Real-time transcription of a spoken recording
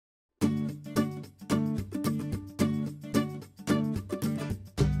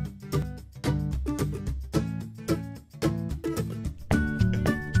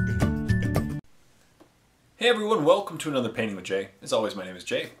Hey everyone, welcome to another Painting with Jay. As always, my name is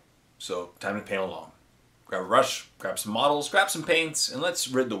Jay, so time to paint along. Grab a brush, grab some models, grab some paints, and let's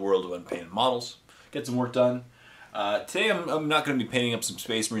rid the world of unpainted models. Get some work done. Today I'm not going to be painting up some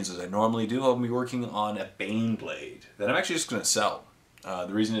Space Marines as I normally do. I'll be working on a baneblade that I'm actually just going to sell.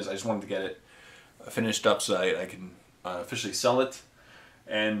 The reason is I just wanted to get it finished up so I can officially sell it.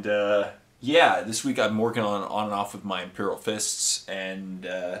 And yeah, this week I'm working on and off with my Imperial Fists, and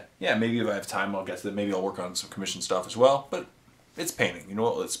yeah, maybe if I have time I'll get to that. Maybe I'll work on some commission stuff as well, but it's painting. You know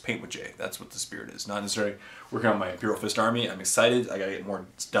what? Let's paint with Jay. That's what the spirit is. Not necessarily working on my Imperial Fist army. I'm excited. I gotta get more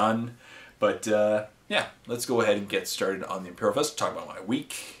done. But yeah, let's go ahead and get started on the Imperial Fist. Talk about my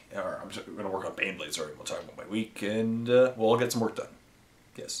week. Or I'm going to work on Baneblade, sorry. We'll talk about my week, and we'll get some work done.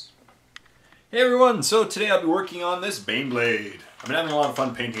 Yes. Hey everyone, so today I'll be working on this Baneblade. I've been having a lot of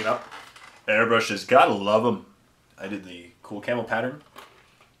fun painting it up. Airbrushes, gotta love them. I did the cool camel pattern.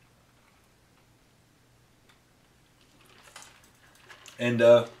 And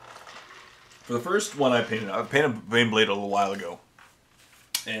for the first one I painted Baneblade a little while ago.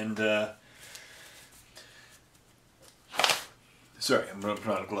 And sorry, I'm going to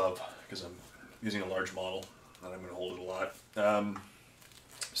put on a glove because I'm using a large model and I'm going to hold it a lot.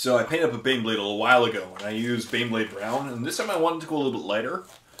 So I painted up a Baneblade a little while ago, and I used Baneblade Brown, and this time I wanted to go a little bit lighter,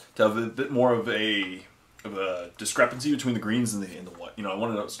 to have a bit more of a discrepancy between the greens and the white. You know, I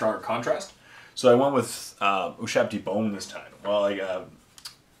wanted a stronger contrast, so I went with Ushabti Bone this time. Well, like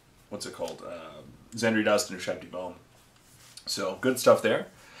what's it called? Zandri Dust and Ushabti Bone. So good stuff there.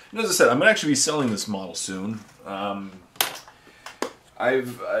 And as I said, I'm gonna actually be selling this model soon.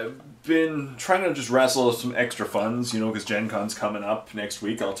 I've been trying to just wrestle with some extra funds, you know, because Gen Con's coming up next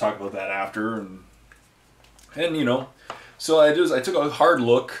week. I'll talk about that after, and you know, so I took a hard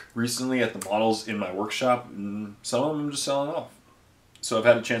look recently at the models in my workshop, and some of them I'm just selling off. So I've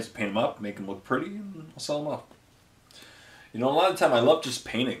had a chance to paint them up, make them look pretty, and I'll sell them off. You know, a lot of the time I love just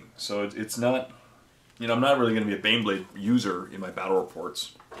painting, so it's not, you know, I'm not really going to be a Baneblade user in my battle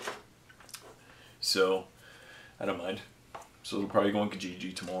reports, so I don't mind. So it'll probably go on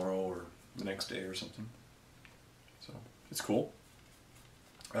Kijiji tomorrow or the next day or something. So it's cool.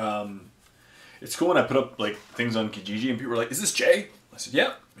 It's cool when I put up like things on Kijiji and people are like, "Is this Jay?" I said,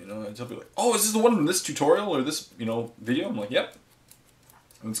 "Yeah." You know, and tell people like, "Oh, is this the one in this tutorial or this, you know, video?" I'm like, "Yep."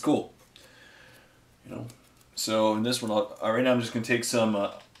 And it's cool. You know. So in this one, right now I'm just gonna take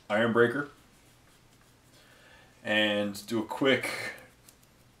some Iron Breaker and do a quick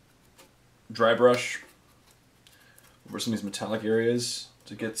dry brush over some of these metallic areas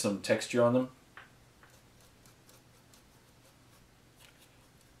to get some texture on them.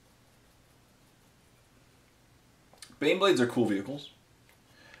 Baneblades are cool vehicles.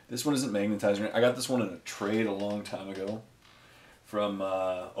 This one isn't magnetizing. I got this one in a trade a long time ago from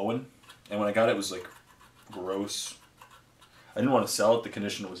Owen, and when I got it, it was like gross. I didn't want to sell it. The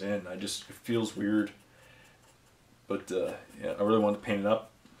condition it was in. It feels weird. But yeah, I really wanted to paint it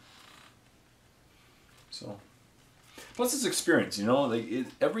up. So. Plus it's experience, you know, like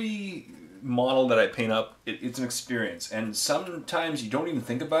every model that I paint up, it's an experience, and sometimes you don't even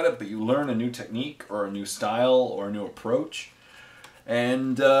think about it, but you learn a new technique or a new style or a new approach,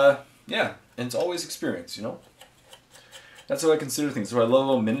 and yeah, and it's always experience, you know. That's how I consider things. So I love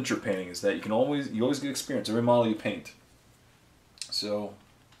about miniature painting is that you always get experience every model you paint. So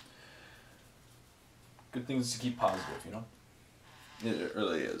good things to keep positive, you know. It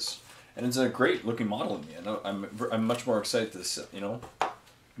really is. And it's a great looking model in the end. I'm much more excited to, you know,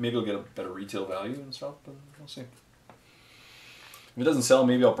 maybe I'll get a better retail value and stuff, but we'll see. If it doesn't sell,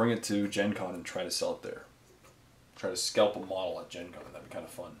 maybe I'll bring it to Gen Con and try to sell it there. Try to scalp a model at Gen Con. That'd be kind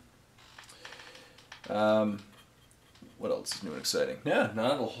of fun. What else is new and exciting? Yeah,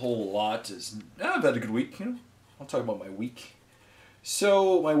 not a whole lot. I've had a good week, you know. I'll talk about my week.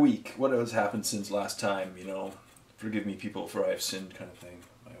 So, my week. What has happened since last time, you know. Forgive me, people, for I have sinned kind of thing.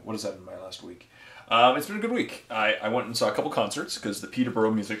 What has happened in my last week? It's been a good week. I went and saw a couple concerts because the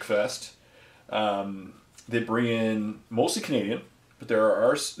Peterborough Music Fest, they bring in mostly Canadian, but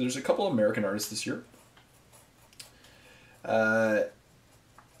there's a couple of American artists this year.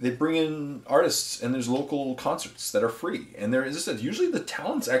 They bring in artists, and there's local concerts that are free. And as I said, usually the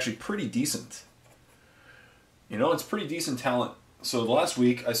talent's actually pretty decent. You know, it's pretty decent talent. So the last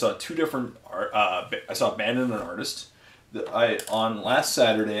week I saw two different I saw a band and an artist. On last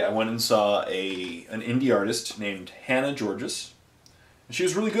Saturday, I went and saw an indie artist named Hannah Georges, and she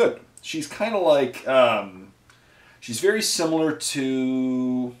was really good. She's kind of like, she's very similar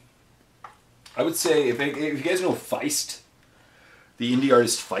to, I would say, if you guys know Feist, the indie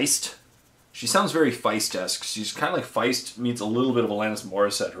artist Feist, she sounds very Feist-esque. She's kind of like Feist meets a little bit of Alanis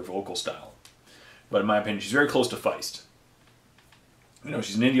Morissette, her vocal style. but in my opinion, she's very close to Feist. You know,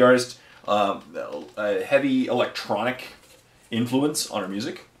 she's an indie artist, a heavy electronic influence on her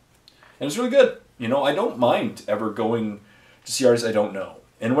music, and it's really good. You know, I don't mind ever going to see artists I don't know.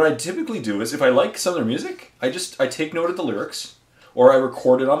 And what I typically do is, if I like some of their music, I take note of the lyrics, or I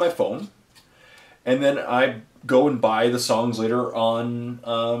record it on my phone, and then I go and buy the songs later on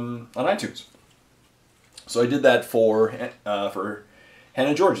iTunes. So I did that for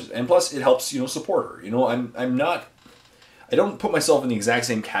Hannah George's, and plus it helps, you know, support her. You know, I don't put myself in the exact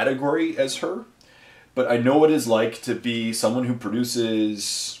same category as her, but I know what it's like to be someone who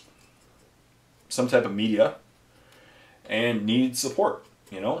produces some type of media and needs support.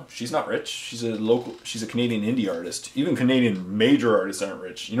 You know, she's not rich. She's a Canadian indie artist. Even Canadian major artists aren't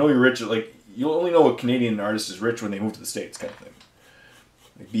rich. You know, you're rich, like, you'll only know a Canadian artist is rich when they move to the States, kind of thing.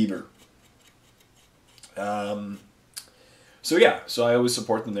 Like Bieber. So yeah, so I always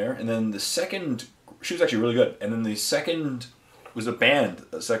support them there. And then the second, she was actually really good. And then the second was a band,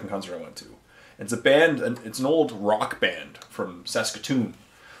 the second concert I went to. It's a band, it's an old rock band from Saskatoon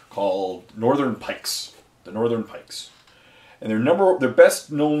called Northern Pikes. The Northern Pikes. And their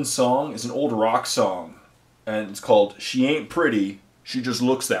best known song is an old rock song. And it's called She Ain't Pretty, She Just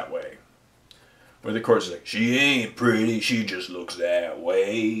Looks That Way. Where the chorus is like, she ain't pretty, she just looks that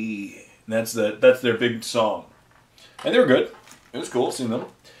way. And that's their big song. And they were good. It was cool seeing them.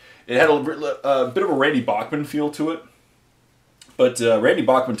 It had a bit of a Randy Bachman feel to it. But Randy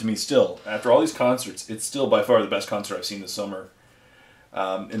Bachman, to me, still, after all these concerts, it's still by far the best concert I've seen this summer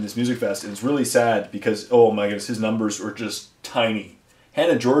in this music fest. And it's really sad because, oh my goodness, his numbers were just tiny.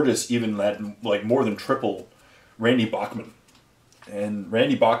 Hannah George's even had like more than triple Randy Bachman. And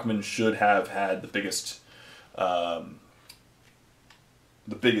Randy Bachman should have had the biggest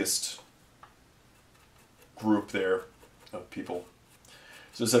group there of people.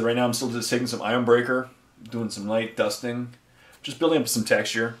 So I said, right now I'm still just taking some iron breaker, doing some light dusting, just building up some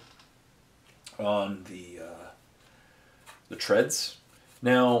texture on the treads.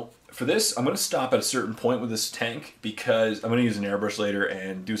 Now, for this, I'm going to stop at a certain point with this tank because I'm going to use an airbrush later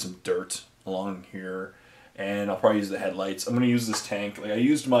and do some dirt along here, and I'll probably use the headlights. I'm going to use this tank. Like I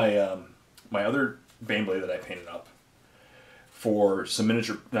used my my other baneblade that I painted up for some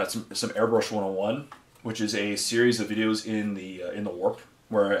some airbrush 101, which is a series of videos in the Warp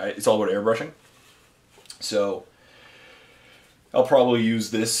where it's all about airbrushing. So I'll probably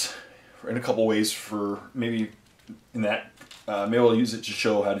use this in a couple ways for maybe in that. Maybe I'll use it to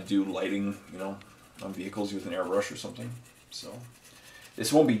show how to do lighting, you know, on vehicles with an airbrush or something. So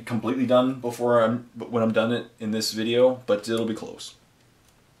this won't be completely done when I'm done it in this video, but it'll be close.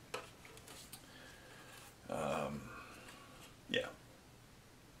 Yeah.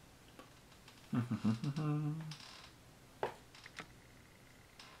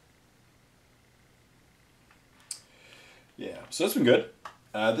 Yeah, so that's been good.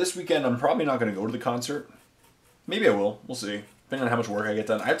 This weekend I'm probably not going to go to the concert. Maybe I will. We'll see. Depending on how much work I get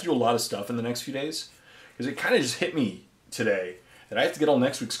done. I have to do a lot of stuff in the next few days. Because it kind of just hit me today that I have to get all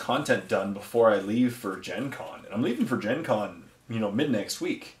next week's content done before I leave for Gen Con. And I'm leaving for Gen Con, you know, mid next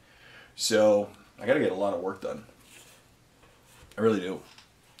week. So I got to get a lot of work done. I really do.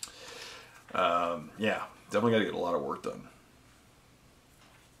 Yeah, definitely got to get a lot of work done.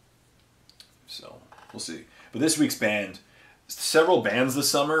 So we'll see. But this week's band, several bands this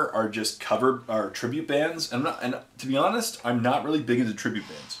summer are just tribute bands. And to be honest, I'm not really big into tribute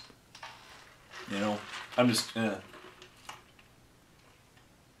bands. You know, I'm just,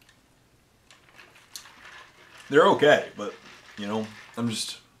 They're okay, but, you know, I'm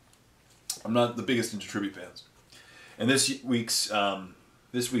not the biggest into tribute bands. And this week's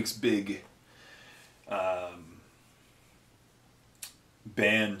big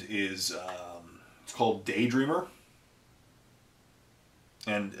band is, it's called Daydreamer.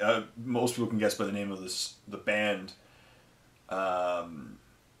 And most people can guess by the name of the band. I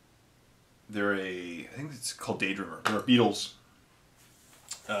think it's called Daydreamer. They're a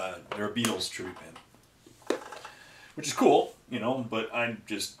Beatles tribute band, which is cool, you know. But I don't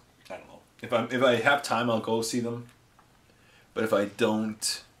know. If I have time, I'll go see them. But if I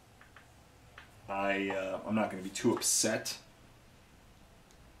don't, I'm not going to be too upset,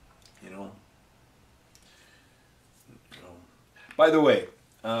 you know. By the way,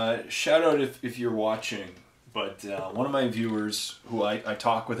 shout out if you're watching, but one of my viewers who I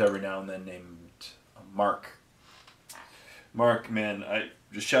talk with every now and then named Mark. Mark, man,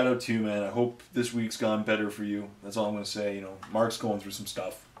 just shout out to you, man. I hope this week's gone better for you. That's all I'm going to say. You know, Mark's going through some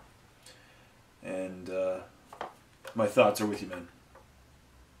stuff. And my thoughts are with you, man.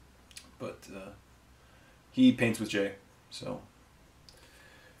 But he paints with Jay, so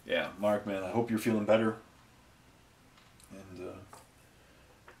yeah, Mark, man, I hope you're feeling better. And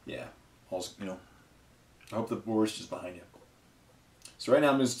yeah, also, you know, I hope the worst is behind you. So right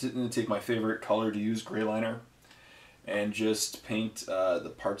now I'm just going to take my favorite color to use, gray liner, and just paint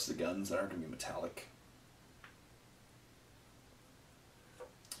the parts of the guns that aren't going to be metallic.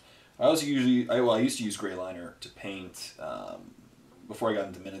 I also usually, I used to use gray liner to paint, before I got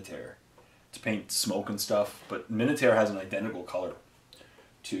into Minotaur, to paint smoke and stuff, but Minotaur has an identical color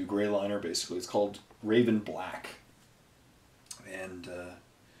to gray liner basically. It's called Raven Black. And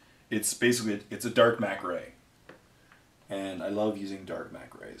it's basically, it's a dark matte gray. And I love using dark matte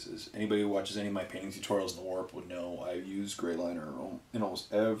grays. As anybody who watches any of my painting tutorials in the Warp would know, I use gray liner in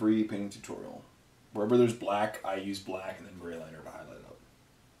almost every painting tutorial. Wherever there's black, I use black and then gray liner to highlight it up.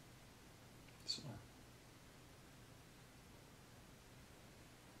 So.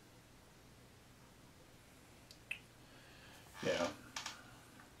 Yeah.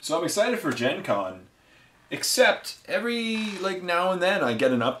 So I'm excited for Gen Con, except every now and then I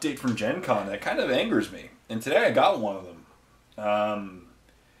get an update from Gen Con that kind of angers me. And today I got one of them.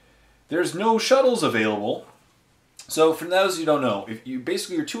 There's no shuttles available. So for those who don't know, if you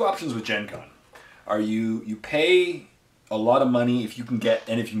basically your two options with Gen Con are you pay a lot of money if you can get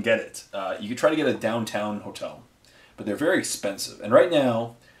it. You can try to get a downtown hotel, but they're very expensive. And right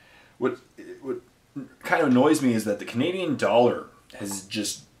now, what kind of annoys me is that the Canadian dollar has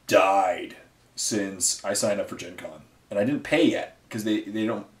just died since I signed up for Gen Con. And I didn't pay yet because they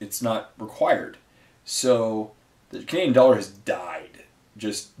don't, it's not required. So the Canadian dollar has died,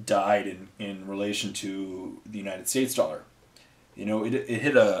 just died in relation to the United States dollar. You know, it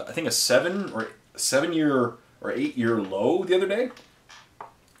hit I think a 7 year or 8 year low the other day.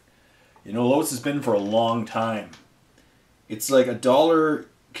 You know, lowest has been for a long time. It's like a dollar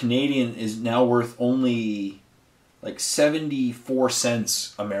Canadian is now worth only like 74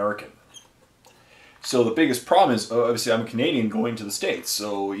 cents American. So the biggest problem is, obviously I'm a Canadian going to the States,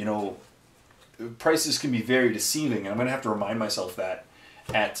 so you know, prices can be very deceiving, and I'm going to have to remind myself that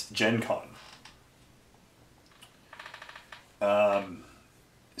at Gen Con.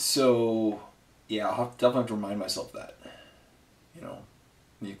 So yeah, I'll definitely have to remind myself that. You know,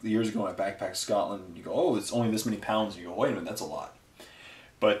 years ago I backpacked Scotland, and you go, oh, it's only this many pounds, and you go, wait a minute, that's a lot.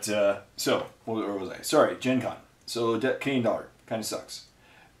 But, so, where was I? Sorry, Gen Con. So, Canadian dollar kind of sucks.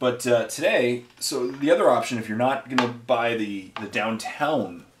 But today, so the other option, if you're not going to buy the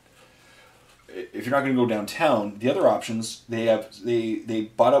downtown, if you're not going to go downtown, the other options, they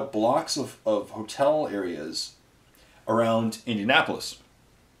bought up blocks of hotel areas around Indianapolis,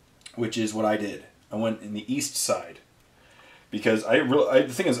 which is what I did. I went in the east side. Because the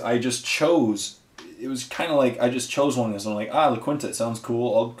thing is, I just chose, it was kind of like, I just chose one, and I'm like, La Quinta, it sounds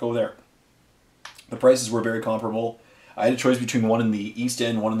cool, I'll go there. The prices were very comparable. I had a choice between one in the East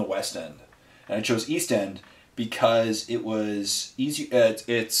End, one in the West End. And I chose East End because it was easy,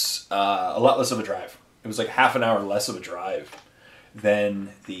 it's a lot less of a drive. It was like half an hour less of a drive than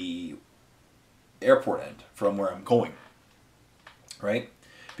the airport end from where I'm going, right?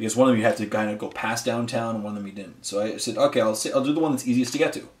 Because one of them you had to kind of go past downtown and one of them you didn't. So I said, okay, I'll do the one that's easiest to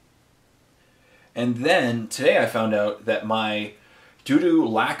get to. And then today I found out that due to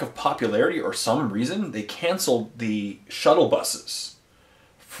lack of popularity or some reason, they canceled the shuttle buses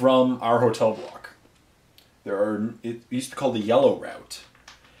from our hotel block. It used to be called the Yellow Route,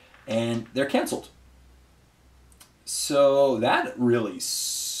 and they're canceled. So that really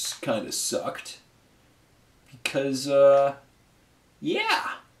kind of sucked because,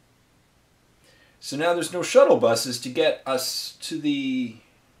 yeah. So now there's no shuttle buses to get us to the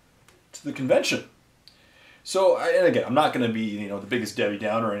convention. So, and again, I'm not going to be, the biggest Debbie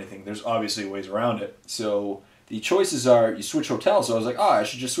Downer or anything. There's obviously ways around it. So the choices are you switch hotels. So I was like, I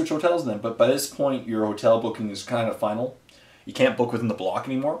should just switch hotels then. But by this point, your hotel booking is kind of final. You can't book within the block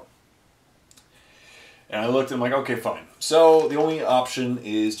anymore. And I looked and I'm like, okay, fine. So the only option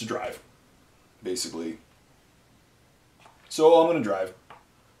is to drive, basically. So I'm going to drive.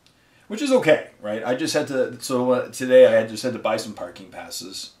 Which is okay, right? I just had to, today I just had to buy some parking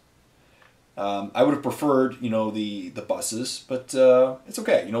passes. I would have preferred, the buses, but it's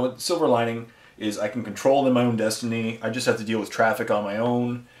okay. You know what? Silver lining is I can control my own destiny. I just have to deal with traffic on my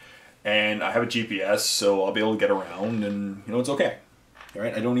own, and I have a GPS, so I'll be able to get around, and it's okay. All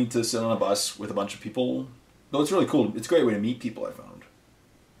right? I don't need to sit on a bus with a bunch of people. Though it's really cool. It's a great way to meet people, I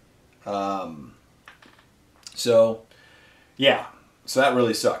found. So, yeah. So that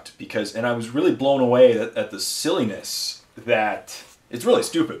really sucked and I was really blown away at the silliness that it's really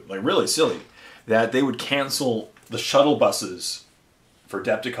stupid, like really silly, that they would cancel the shuttle buses for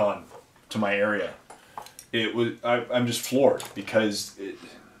Depticon to my area. I'm just floored because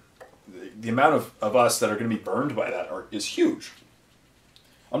the amount of us that are going to be burned by that is huge.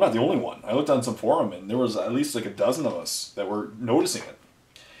 I'm not the only one. I looked on some forum and there was at least like a dozen of us that were noticing it.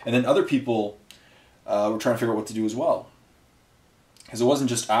 And then other people were trying to figure out what to do as well. Because it wasn't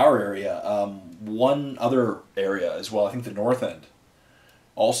just our area. One other area as well, I think the North End,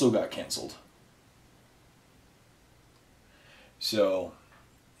 also got canceled. So,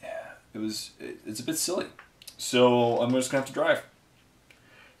 yeah, it's a bit silly. So I'm just going to have to drive.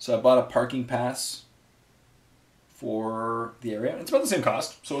 So I bought a parking pass for the area. It's about the same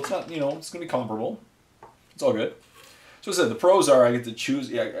cost, so it's not, it's going to be comparable. It's all good. So I said, the pros are I get to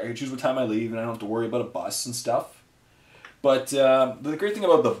choose, I can choose what time I leave, and I don't have to worry about a bus and stuff. But the great thing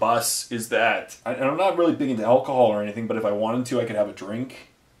about the bus is that, and I'm not really big into alcohol or anything, but if I wanted to, I could have a drink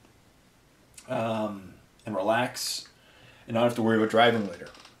and relax and not have to worry about driving later,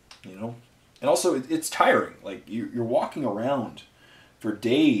 And also, it's tiring. Like, you're walking around for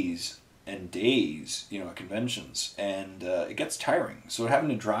days and days, at conventions, and it gets tiring. So having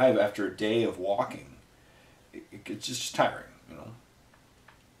to drive after a day of walking, it's just tiring,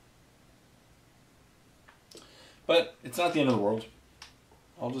 But it's not the end of the world.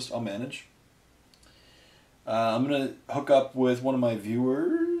 I'll manage. I'm gonna hook up with one of my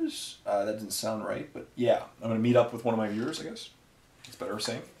viewers. That didn't sound right, but yeah, I'm gonna meet up with one of my viewers. I guess it's better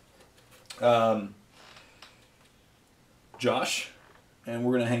saying. Josh, and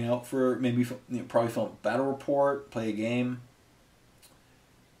we're gonna hang out for maybe probably film a battle report, play a game.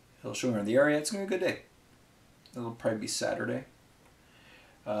 He'll show me around the area. It's gonna be a good day. It'll probably be Saturday.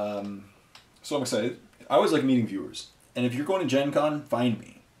 So I'm excited. I always like meeting viewers. And if you're going to Gen Con, find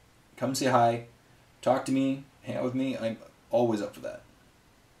me. Come say hi. Talk to me. Hang out with me. I'm always up for that.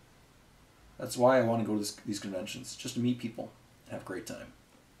 That's why I want to go to these conventions. Just to meet people and have a great time.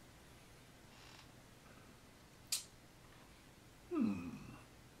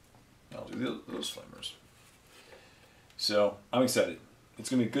 I'll do those flamers. So, I'm excited. It's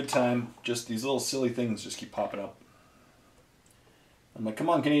going to be a good time. Just these little silly things just keep popping up. I'm like, come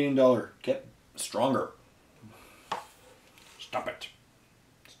on, Canadian dollar. Get stronger. Stop it.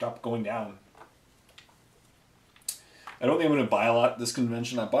 Stop going down. I don't think I'm going to buy a lot this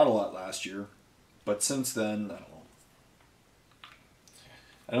convention. I bought a lot last year. But since then, I don't know.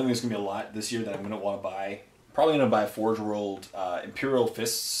 I don't think there's going to be a lot this year that I'm going to want to buy. Probably going to buy Forge World Imperial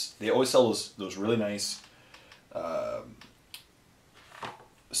Fists. They always sell those really nice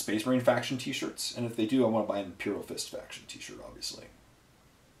Space Marine faction t-shirts. And if they do, I want to buy an Imperial Fist faction t-shirt, obviously.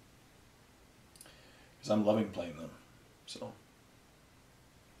 Because I'm loving playing them. So.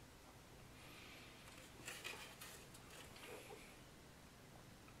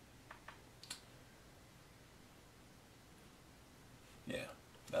 Yeah,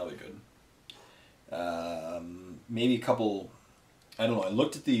 that'll be good. Maybe a couple, I don't know, I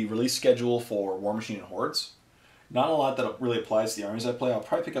looked at the release schedule for War Machine and Hordes. Not a lot that really applies to the armies I play. I'll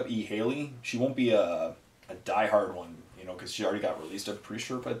probably pick up E. Haley. She won't be a die-hard one, because she already got released, I'm pretty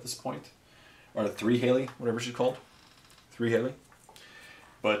sure, by this point. Or 3 Haley, whatever she's called. 3 Haley.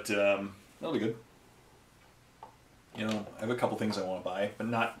 But that'll be good. I have a couple things I want to buy, but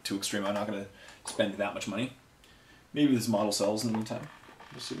not too extreme. I'm not going to spend that much money. Maybe this model sells in the meantime.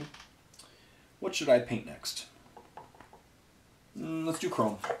 We'll see. What should I paint next? Let's do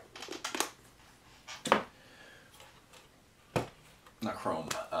chrome. Not chrome,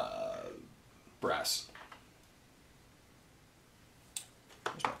 brass.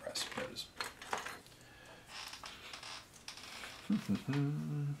 Where's my brass? There it is.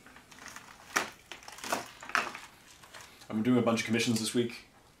 I'm doing a bunch of commissions this week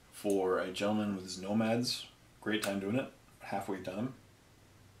for a gentleman with his nomads. Great time doing it. Halfway done.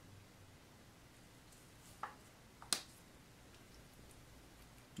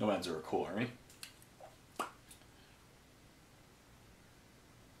 Nomads are a cool army.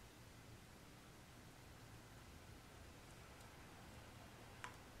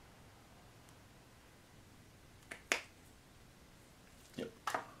 Yep.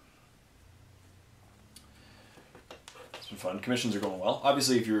 It's been fun. Commissions are going well.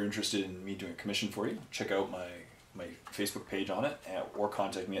 Obviously, if you're interested in me doing a commission for you, check out my Facebook page on it, or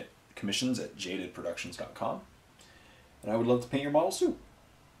contact me at commissions@jadedproductions.com. And I would love to paint your models too.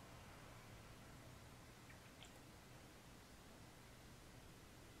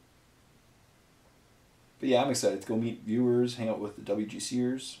 But yeah, I'm excited to go meet viewers, hang out with the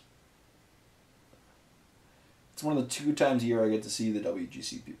WGCers. It's one of the 2 times a year I get to see the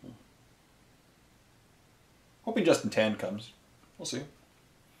WGC people. Hoping Justin Tan comes. We'll see.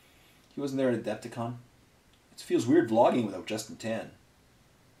 He wasn't there at Adepticon. It feels weird vlogging without Justin Tan.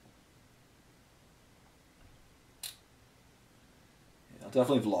 Yeah, I'll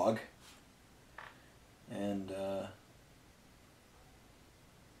definitely vlog. And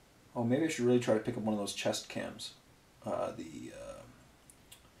oh, maybe I should really try to pick up one of those chest cams, the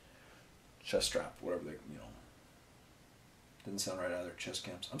chest strap, whatever they, you know. Doesn't sound right either. Chest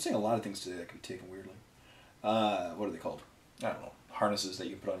cams. I'm saying a lot of things today that can be taken weirdly. What are they called? I don't know. Harnesses that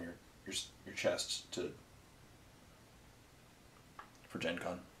you put on your chest for Gen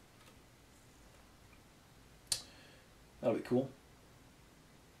Con. That'll be cool.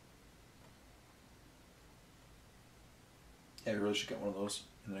 Yeah, we really should get one of those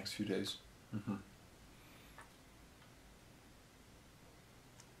in the next few days. Mm-hmm.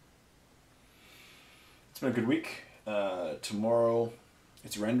 It's been a good week. Tomorrow,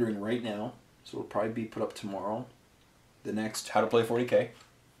 it's rendering right now, so it'll probably be put up tomorrow. The next How to Play 40K.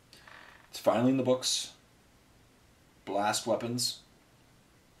 It's finally in the books. Blast weapons.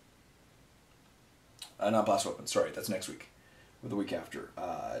 Not blast weapons, sorry, that's next week. Or the week after.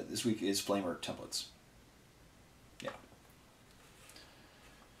 This week is Flamer templates. Yeah.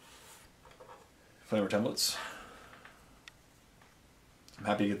 Flamer templates. I'm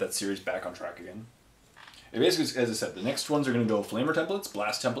happy to get that series back on track again. It basically, as I said, the next ones are going to go Flamer templates,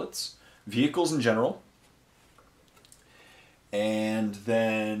 blast templates, vehicles in general, and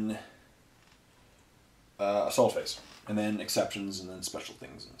then assault phase, and then exceptions, and then special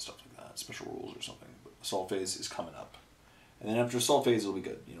things and stuff like that, special rules or something. But assault phase is coming up, and then after assault phase, it'll be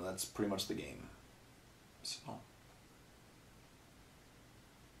good. You know, that's pretty much the game. So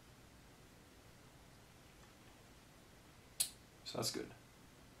that's good.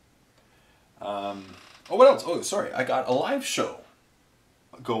 Oh, what else? Oh, sorry. I got a live show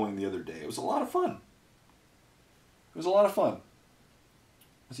going the other day. It was a lot of fun. Was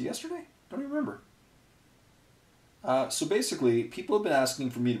it yesterday? Don't even remember. So basically, people have been asking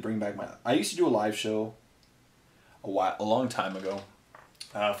for me to bring back I used to do a live show a long time ago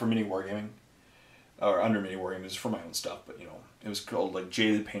for Mini Wargaming. Or under Mini Wargaming. It was for my own stuff, but you know, it was called like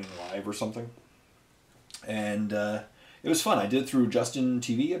Jay the Painting Live or something. And it was fun. I did it through Justin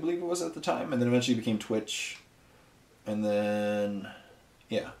TV, I believe it was at the time, and then eventually became Twitch. And then,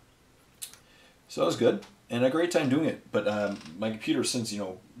 yeah. So it was good, and a great time doing it. But my computer's since, you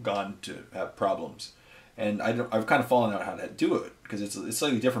know, gone to have problems. And I've kind of fallen out how to do it, because it's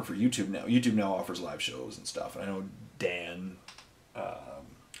slightly different for YouTube now. YouTube now offers live shows and stuff. And I know Dan,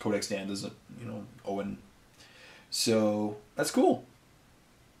 Codex Dan does it, you know, Owen. So that's cool.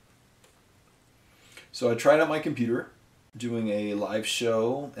 So I tried out my computer doing a live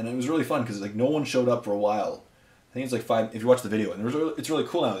show, and it was really fun because like no one showed up for a while. I think it's like 5 if you watch the video, and it's really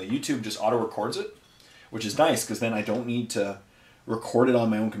cool now that YouTube just auto records it, which is nice because then I don't need to record it on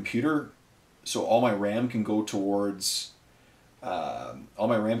my own computer, so all my RAM can go towards you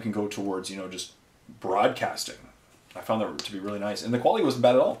know, just broadcasting. I found that to be really nice, and the quality wasn't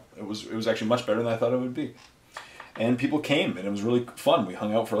bad at all. It was actually much better than I thought it would be. And people came, and it was really fun. We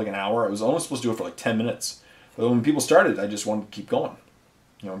hung out for like an hour. I was almost supposed to do it for like 10 minutes. But when people started, I just wanted to keep going.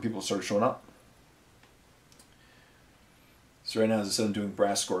 You know, when people started showing up. So right now, as I said, I'm doing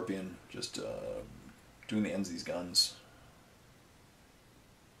Brass Scorpion. Just doing the ends of these guns.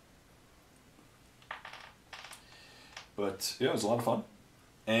 But yeah, it was a lot of fun.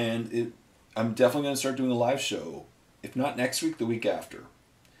 And I'm definitely going to start doing a live show. If not next week, the week after.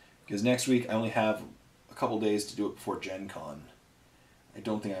 Because next week, I only have a couple days to do it before Gen Con. I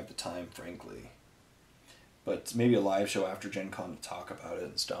don't think I have the time, frankly. But maybe a live show after Gen Con to talk about it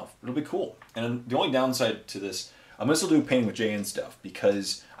and stuff. It'll be cool. And the only downside to this, I'm going to still do painting with Jay and stuff,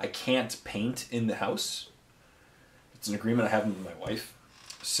 because I can't paint in the house. It's an agreement I have with my wife.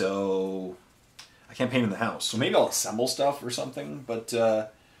 So I can't paint in the house. So maybe I'll assemble stuff or something. But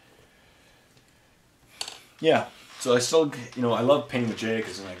yeah. So I still, you know, I love painting with Jay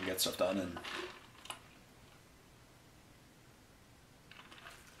because then I can get stuff done. And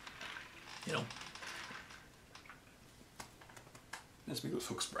you know, let's make those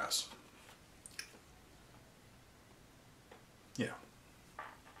hooks brass. Yeah.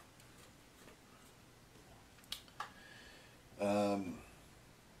 Where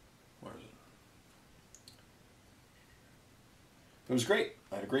is it? It was great.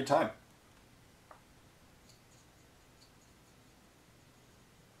 I had a great time.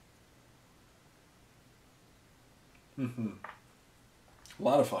 A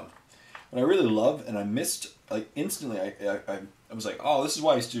lot of fun. What I really love, and I missed, like instantly, I was like, oh, this is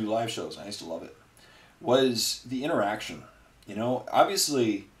why I used to do live shows. I used to love it. Was the interaction. You know,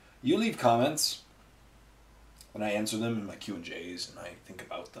 obviously, you leave comments, and I answer them in my Q&Js, and I think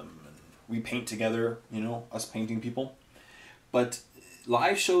about them, and we paint together, you know, us painting people. But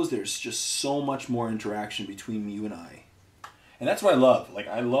live shows, there's just so much more interaction between you and I. And that's what I love. Like,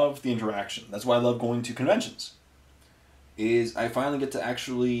 I love the interaction. That's why I love going to conventions. Is I finally get to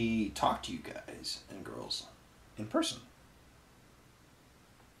actually talk to you guys and girls in person.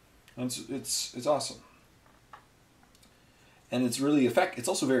 And it's awesome. And it's really it's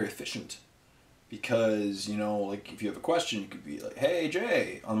also very efficient. Because, you know, like, if you have a question, you could be like, hey,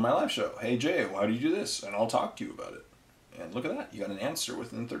 Jay, on my live show. Hey, Jay, why do you do this? And I'll talk to you about it. And look at that. You got an answer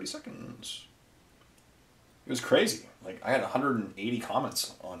within 30 seconds. It was crazy. Like, I had 180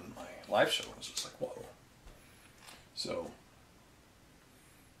 comments on my live show. It was just like, whoa. So,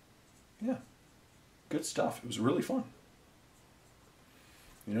 yeah. Good stuff. It was really fun.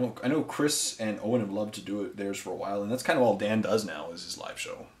 You know, I know Chris and Owen have loved to do it theirs for a while, and that's kind of all Dan does now is his live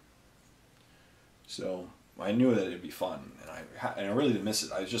show. So I knew that it'd be fun, and I really didn't miss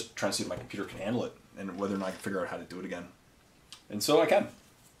it. I was just trying to see if my computer can handle it, and whether or not I can figure out how to do it again. And so I can.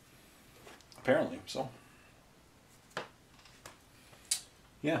 Apparently, so.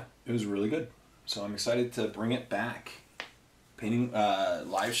 Yeah, it was really good. So I'm excited to bring it back. Painting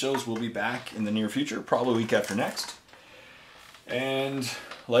live shows will be back in the near future, probably week after next. And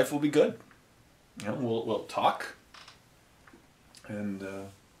life will be good. You know, we'll talk. And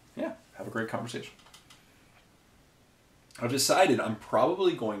yeah, have a great conversation. I've decided I'm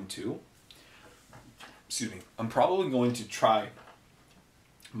probably going to try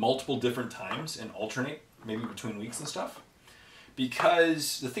multiple different times and alternate maybe between weeks and stuff.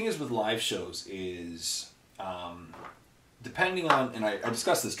 Because the thing is with live shows is, depending on, and I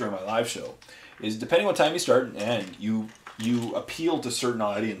discussed this during my live show, is depending on what time you start and end, you appeal to certain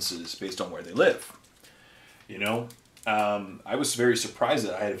audiences based on where they live. You know? I was very surprised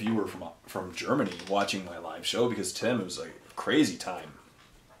that I had a viewer from Germany watching my live show because to him it was like a crazy time.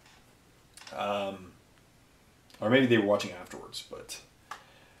 Or maybe they were watching afterwards, but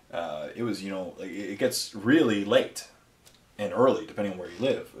it was, you know, like it gets really late and early depending on where you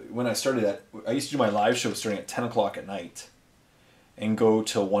live. When I used to do my live show starting at 10 o'clock at night and go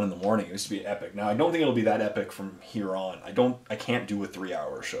till 1 in the morning. It used to be epic. Now I don't think it'll be that epic from here on. I can't do a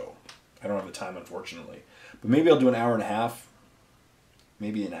 3-hour show. I don't have the time, unfortunately. But maybe I'll do an hour and a half,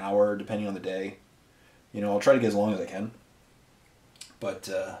 maybe an hour, depending on the day. You know, I'll try to get as long as I can. But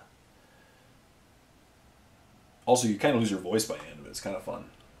also, you kind of lose your voice by the end of it. It's kind of fun.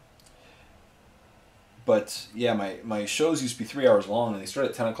 But yeah, my shows used to be 3 hours long, and they start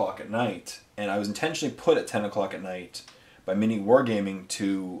at 10 o'clock at night. And I was intentionally put at 10 o'clock at night by Mini Wargaming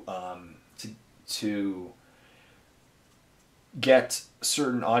to get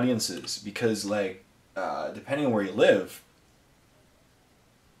certain audiences, because like depending on where you live,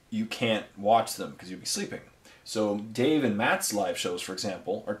 you can't watch them because you'll be sleeping. So Dave and Matt's live shows, for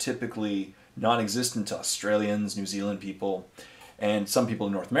example, are typically non-existent to Australians, New Zealand people, and some people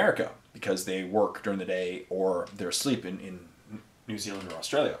in North America because they work during the day or they're asleep in New Zealand or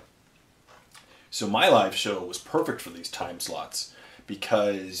Australia. So my live show was perfect for these time slots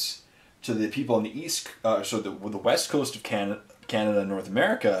because to the people on the the west coast of Canada and North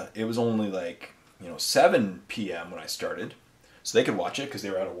America, it was only like, you know, 7 p.m. when I started. So they could watch it because they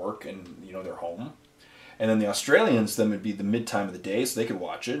were out of work and, you know, they're home. And then the Australians, then would be the mid time of the day, so they could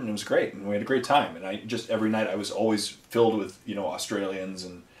watch it, and it was great. And we had a great time. And I just, every night I was always filled with, you know, Australians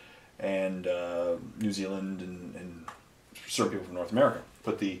and New Zealand and certain people from North America.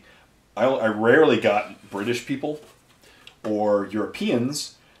 But I rarely got British people or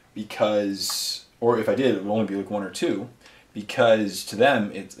Europeans because, or if I did, it would only be like 1 or 2. Because to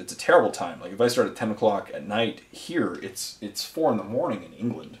them, it's a terrible time. Like if I start at 10 o'clock at night here, it's 4 in the morning in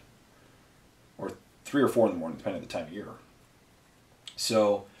England. Or 3 or 4 in the morning, depending on the time of year.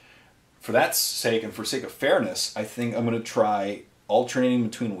 So for that sake, and for sake of fairness, I think I'm going to try alternating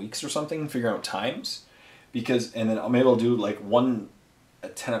between weeks or something, figure out times. And then maybe I'll do like one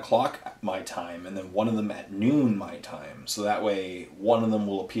at 10 o'clock my time, and then one of them at noon my time. So that way, one of them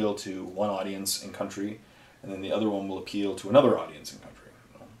will appeal to one audience and country, and then the other one will appeal to another audience and country.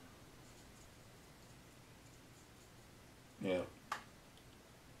 You know? Yeah.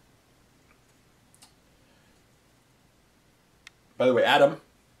 By the way, Adam,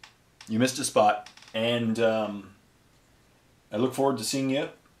 you missed a spot, and I look forward to seeing you.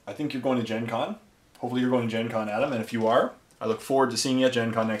 I think you're going to Gen Con. Hopefully you're going to Gen Con, Adam, and if you are, I look forward to seeing you at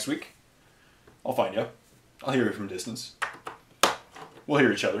Gen Con next week. I'll find you. I'll hear you from a distance. We'll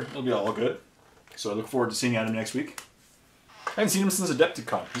hear each other. It'll be all good. So I look forward to seeing Adam next week. I haven't seen him since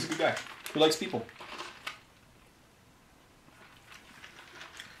Adepticon. He's a good guy. He likes people.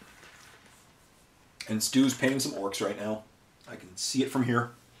 And Stu's painting some orcs right now. I can see it from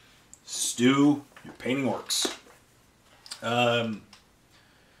here. Stu, you're painting orcs.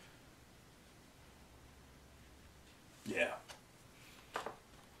 Yeah.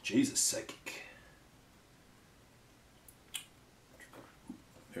 Jay's a psychic.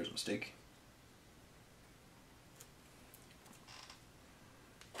 There's a mistake.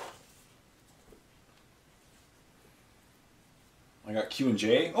 I got Q and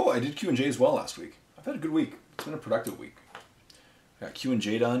J. Oh, I did Q and J as well last week. I've had a good week. It's been a productive week. I got Q and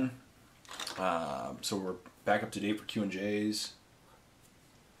J done. So we're back up to date for Q and J's.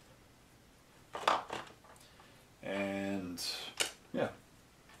 And yeah,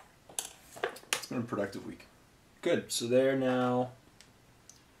 it's been a productive week. Good. So they're now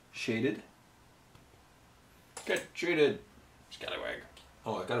shaded. Good. Shaded. Scallywag.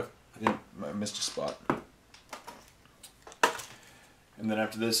 Oh, I missed a spot. And then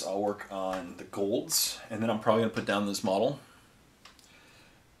after this, I'll work on the golds, and then I'm probably gonna put down this model,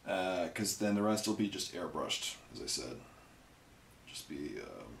 because then the rest will be just airbrushed, as I said. Just be,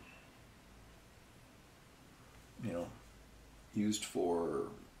 you know, used for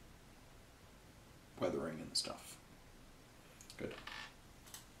weathering and stuff. Good.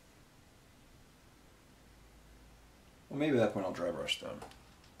 Well, maybe at that point I'll dry brush them.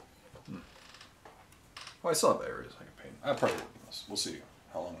 Oh, I still have areas I can paint. I'll probably work on this. We'll see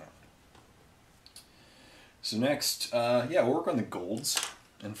how long I have. So next, yeah, we'll work on the golds.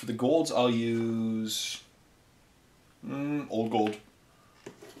 And for the golds, I'll use old gold,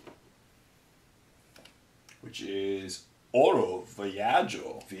 which is Oro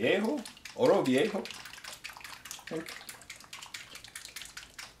Viejo? Oro Viejo, I think.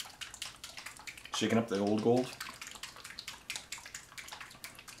 Shaking up the old gold.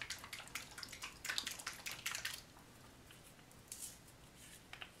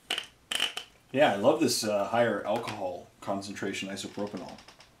 Yeah, I love this higher alcohol concentration isopropanol.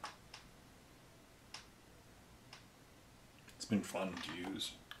 It's been fun to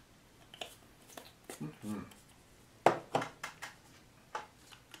use.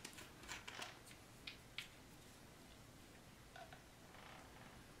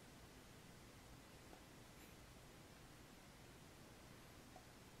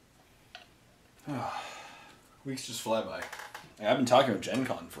 Weeks just fly by. I've been talking about Gen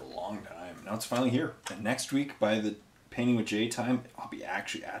Con for a long time. Now it's finally here. And next week, by the Painting with Jay time, I'll be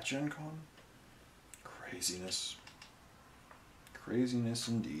actually at Gen Con. Craziness. Craziness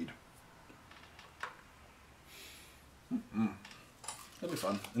indeed. That'll be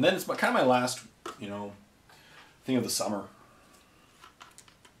fun. And then it's kind of my last, you know, thing of the summer.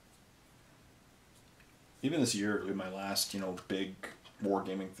 Even this year, it'll be my last, you know, big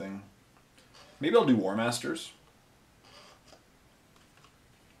wargaming thing. Maybe I'll do War Masters.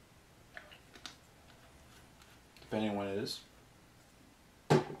 Depending on when it is.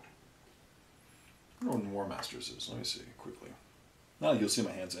 I don't know when War Masters is. Let me see quickly. Now you'll see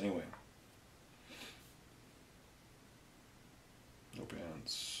my hands anyway. No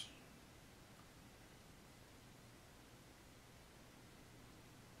pants.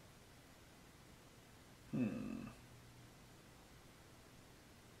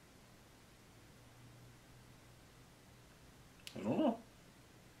 I don't know.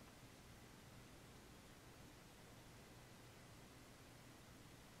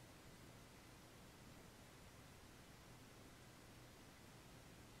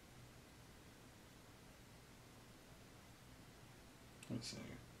 Let's see.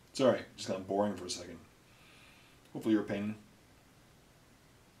 It's alright, just got boring for a second. Hopefully you're painting.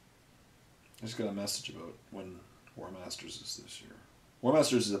 I just got a message about when War Masters is this year. War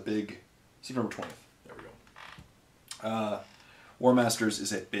Masters is a big, September 20th. There we go. War Masters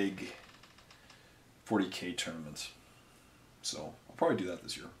is a big 40K tournament. So I'll probably do that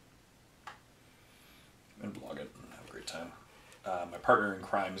this year. And vlog it and have a great time. My partner in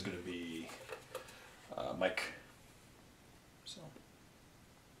crime is going to be Mike.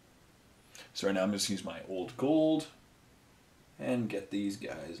 So right now I'm just going to use my old gold and get these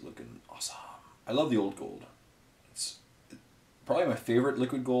guys looking awesome. I love the old gold. Probably my favorite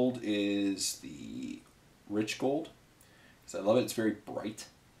liquid gold is the rich gold, because I love it. It's very bright,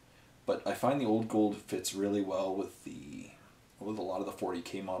 but I find the old gold fits really well with a lot of the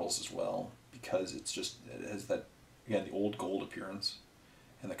 40K models as well, because it has that, again, the old gold appearance,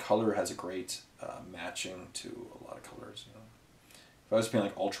 and the color has a great matching to a lot of colors. You know, if I was painting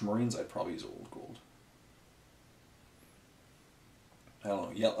like ultramarines, I'd probably use old gold. I don't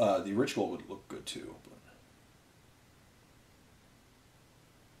know. Yeah, the rich gold would look good too, but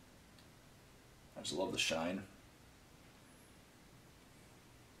I just love the shine.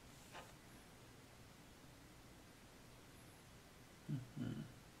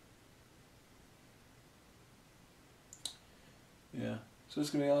 Yeah, so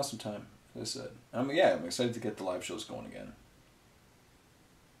it's gonna be an awesome time, as I said. I'm excited to get the live shows going again.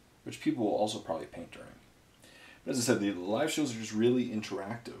 which people will also probably paint during. But as I said, the live shows are just really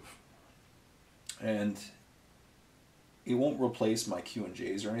interactive. And it won't replace my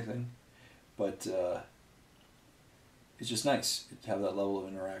Q&Js or anything, but it's just nice to have that level of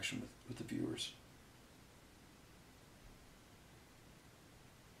interaction with the viewers.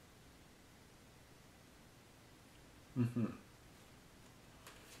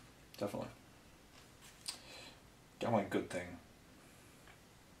 Definitely. Got my good thing.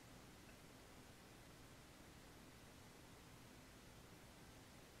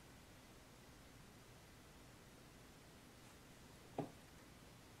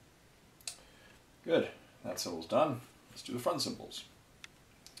 Good. That symbol's done. Let's do the front symbols.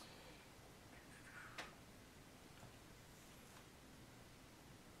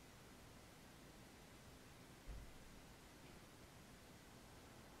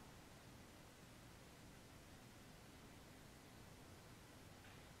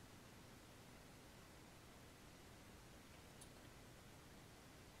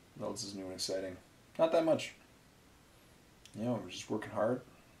 What else is new and exciting? Not that much. You know, we're just working hard.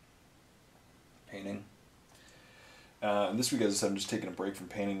 Painting. And this week, as I said, I'm just taking a break from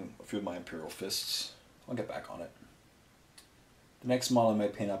painting a few of my Imperial Fists. I'll get back on it. The next model I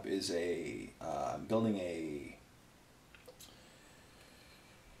might paint up is I'm building a,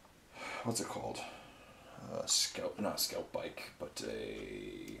 what's it called? Not a scout bike, but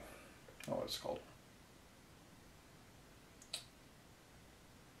what's it called?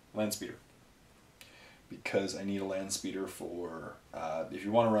 Land speeder. Because I need a land speeder for, if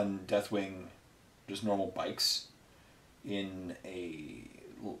you want to run Deathwing, just normal bikes in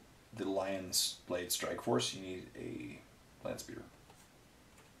the Lion's Blade Strike Force, you need a land speeder.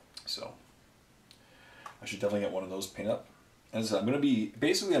 So I should definitely get one of those painted up. As I said, I'm going to be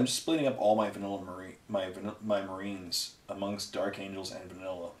basically I'm just splitting up all my vanilla my Marines amongst Dark Angels and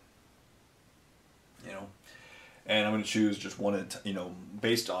vanilla. You know, and I'm going to choose just one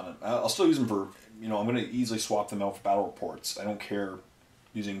based on it. I'll still use them for I'm going to easily swap them out for battle reports. I don't care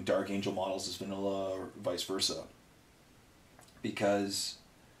using Dark Angel models as vanilla or vice versa, because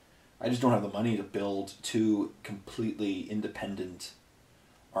I just don't have the money to build two completely independent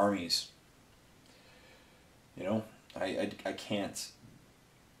armies. You know, I can't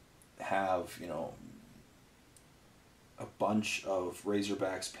have, a bunch of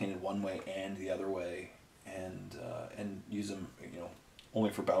Razorbacks painted one way and the other way, and use them, only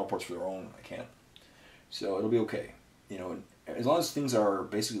for battle reports for their own. I can't. So it'll be okay. As long as things are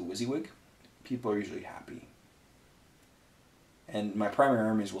basically WYSIWYG, people are usually happy. And my primary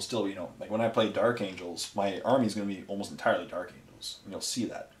armies will still, like when I play Dark Angels, my army is going to be almost entirely Dark Angels, and you'll see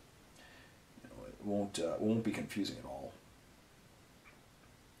that. It won't be confusing at all.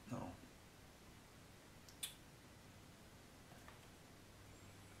 No.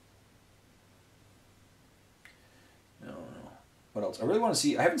 No. What else? I really want to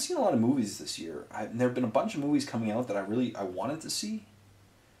see. I haven't seen a lot of movies this year. There have been a bunch of movies coming out that I wanted to see,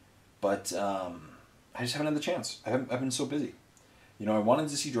 but I just haven't had the chance. I've been so busy. I wanted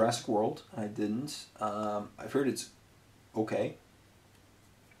to see Jurassic World. I didn't. I've heard it's okay.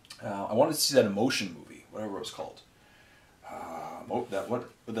 I wanted to see that Emotion movie, whatever it was called.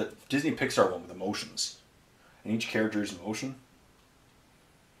 The Disney Pixar one with emotions, and each character is emotion.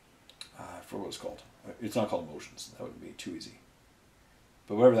 I forget what it's called. It's not called Emotions. That would be too easy.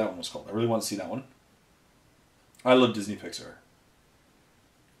 But whatever that one was called, I really want to see that one. I love Disney Pixar.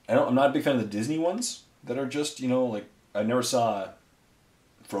 I'm not a big fan of the Disney ones that are just like I never saw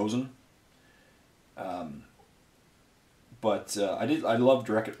Frozen. But I love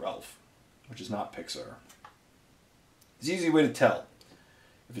Wreck-It Ralph, which is not Pixar. It's an easy way to tell.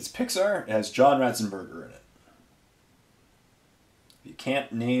 If it's Pixar, it has John Ratzenberger in it. If you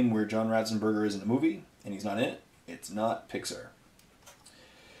can't name where John Ratzenberger is in the movie, and he's not in it, it's not Pixar.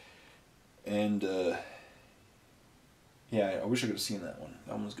 And, yeah, I wish I could have seen that one.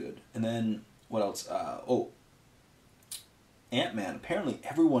 That one was good. And then, what else? Ant-Man. Apparently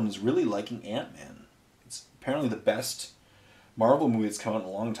everyone is really liking Ant-Man. It's apparently the best Marvel movie that's come out in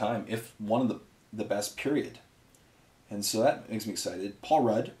a long time, if one of the best, period. And so that makes me excited. Paul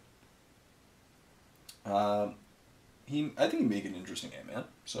Rudd. I think he'd make an interesting Ant-Man,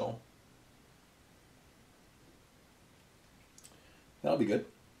 so that'll be good.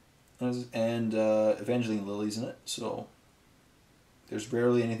 And Evangeline Lilly's in it, so there's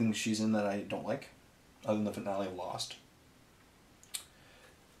rarely anything she's in that I don't like, other than the finale of Lost.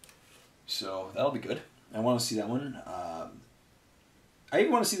 So that'll be good. I want to see that one. I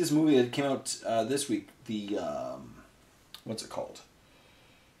even want to see this movie that came out this week. The what's it called?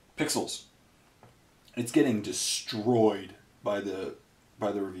 Pixels. It's getting destroyed by the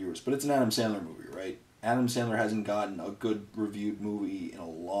by the reviewers, but it's an Adam Sandler movie, right? Adam Sandler hasn't gotten a good reviewed movie in a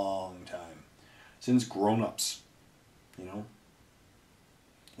long time. Since Grown Ups, you know?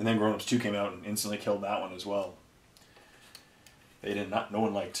 And then Grown Ups 2 came out and instantly killed that one as well. They did not. No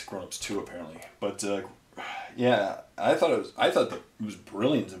one liked Grown Ups 2 apparently, but yeah, I thought that it was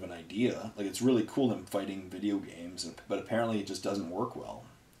brilliant of an idea. Like, it's really cool them fighting video games, but apparently it just doesn't work well,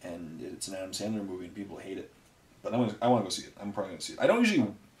 and it's an Adam Sandler movie and people hate it. But I want to go see it. I'm probably going to see it. I don't usually,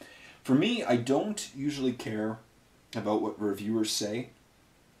 for me, I don't usually care about what reviewers say,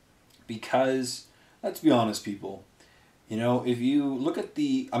 because let's be honest, people. You know, if you look at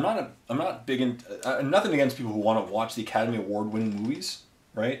I'm not big in, nothing against people who want to watch the Academy Award-winning movies,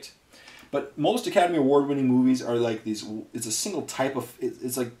 right? But most Academy Award-winning movies are like these. It's a single type of.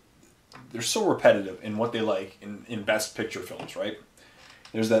 It's like they're so repetitive in what they like in Best Picture films, right?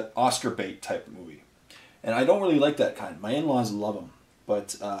 There's that Oscar bait type of movie, and I don't really like that kind. My in-laws love them,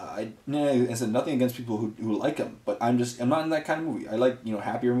 but I said nothing against people who like them. But I'm not in that kind of movie. I like, you know,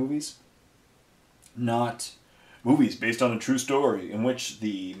 happier movies, not movies based on a true story in which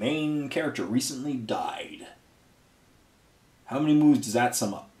the main character recently died. How many movies does that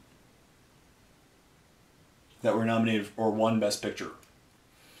sum up that were nominated or won Best Picture?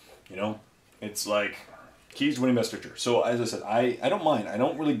 You know, it's like keys winning Best Picture. So as I said, I don't mind. I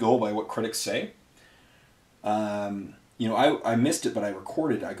don't really go by what critics say. You know, I missed it, but I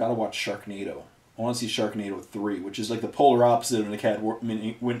recorded it. I gotta watch Sharknado. I want to see Sharknado 3, which is like the polar opposite of an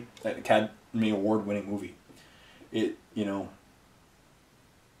Academy Award winning movie. It, you know,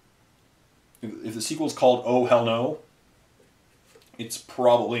 if the sequel's called Oh Hell No, it's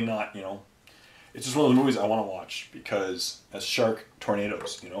probably not, you know. It's just one of the movies I want to watch because as shark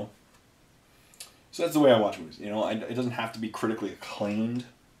tornadoes, you know. So that's the way I watch movies, you know. It doesn't have to be critically acclaimed.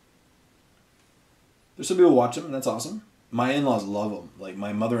 There's some people who watch them, and that's awesome. My in-laws love them. Like,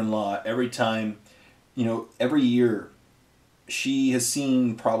 my mother-in-law, every time, you know, every year, she has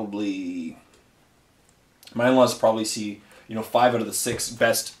seen probably... My in-laws probably see, you know, 5 out of the 6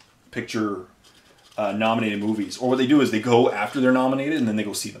 Best Picture nominated movies. Or what they do is they go after they're nominated, and then they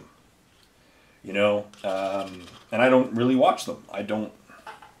go see them. You know, and I don't really watch them. I'm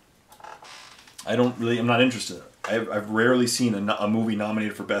not interested in it. I've rarely seen a movie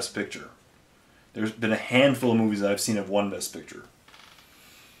nominated for Best Picture. There's been a handful of movies that I've seen have won Best Picture.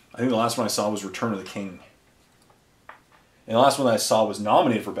 I think the last one I saw was Return of the King. And the last one that I saw was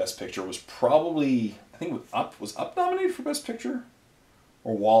nominated for Best Picture was probably, I think it was Up. Was Up nominated for Best Picture?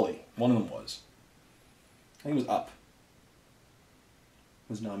 Or Wall-E. One of them was. I think it was Up.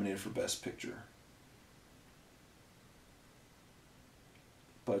 Was nominated for Best Picture.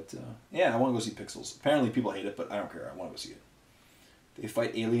 But, yeah, I want to go see Pixels. Apparently people hate it, but I don't care. I want to go see it. They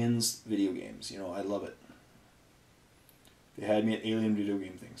fight aliens, video games. You know, I love it. They had me at alien video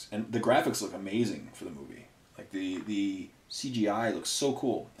game things. And the graphics look amazing for the movie. Like, the CGI looks so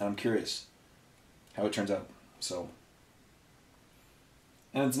cool. And I'm curious how it turns out. So,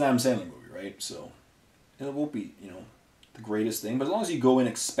 and it's an Adam Sandler movie, right? So, it won't be, you know, the greatest thing. But as long as you go in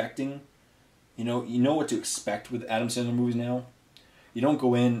expecting, you know what to expect with Adam Sandler movies now. You don't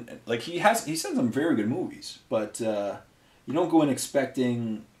go in, like, he said some very good movies, but you don't go in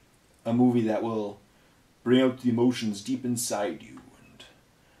expecting a movie that will bring out the emotions deep inside you and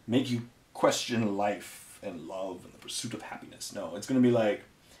make you question life and love and the pursuit of happiness. No, it's going to be like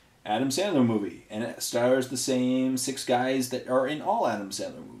Adam Sandler movie, and it stars the same 6 guys that are in all Adam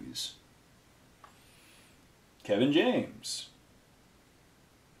Sandler movies. Kevin James.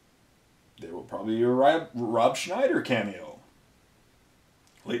 There will probably be a Rob Schneider cameo.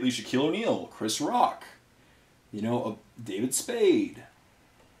 Lately, Shaquille O'Neal, Chris Rock, you know, David Spade,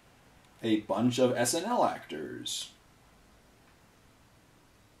 a bunch of SNL actors.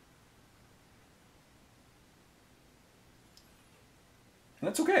 And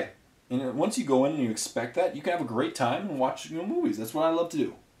that's okay. And once you go in and you expect that, you can have a great time and watch, you know, movies. That's what I love to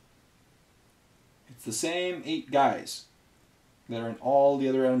do. It's the same 8 guys that are in all the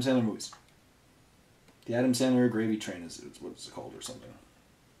other Adam Sandler movies. The Adam Sandler Gravy Train is what it's called or something.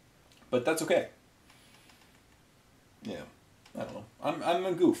 But that's okay. Yeah, I don't know. I'm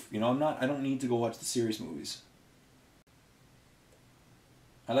a goof, you know. I don't need to go watch the serious movies.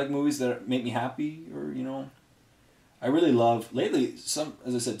 I like movies that make me happy, or, you know. I really love lately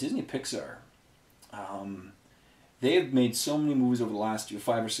as I said, Disney Pixar. They have made so many movies over the last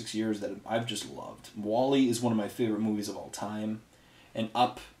 5 or 6 years that I've just loved. Wall-E is one of my favorite movies of all time, and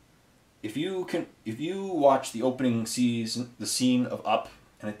Up. If you watch the opening season, the scene of Up,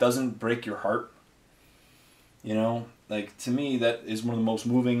 and it doesn't break your heart, you know, like, to me, that is one of the most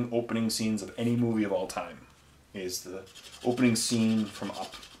moving opening scenes of any movie of all time. is the opening scene from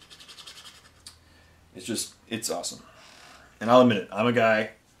Up. It's awesome. And I'll admit it, I'm a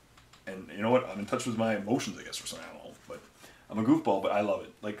guy, and you know what? I'm in touch with my emotions, I guess, or something. I don't know, but I'm a goofball, but I love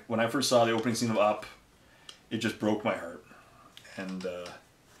it. Like, when I first saw the opening scene of Up, it just broke my heart. And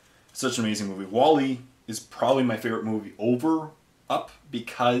it's such an amazing movie. WALL-E is probably my favorite movie over Up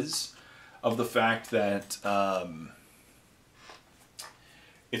because of the fact that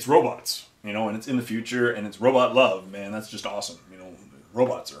it's robots, you know, and it's in the future, and it's robot love, man. That's just awesome. You know,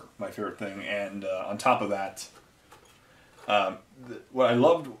 robots are my favorite thing. And on top of that, what I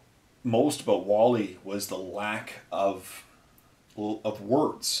loved most about WALL-E was the lack of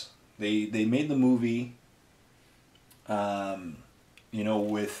words. They made the movie, you know,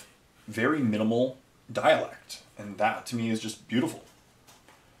 with very minimal dialect, and that to me is just beautiful.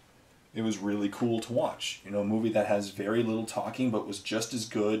 It was really cool to watch. You know, a movie that has very little talking but was just as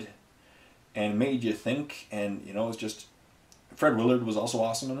good and made you think, and you know, it's just Fred Willard was also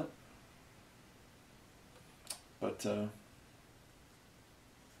awesome in it. But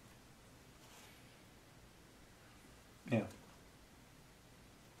yeah.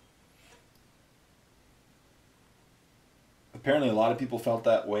 Apparently a lot of people felt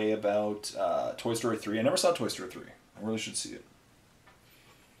that way about Toy Story 3. I never saw Toy Story 3. I really should see it.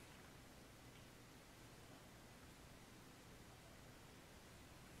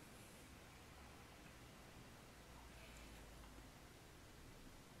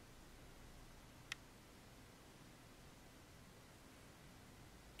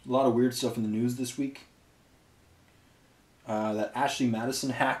 A lot of weird stuff in the news this week. That Ashley Madison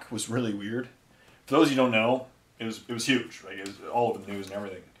hack was really weird. For those of you who don't know, it was huge. Like, it was all over the news and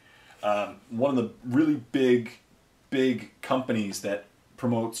everything. One of the really big companies that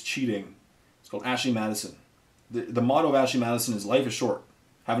promotes cheating, it's called Ashley Madison. The motto of Ashley Madison is "Life is short,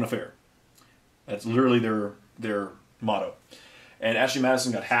 have an affair." That's literally their motto. And Ashley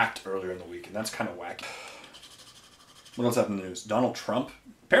Madison got hacked earlier in the week, and that's kind of wacky. What else happened in the news? Donald Trump.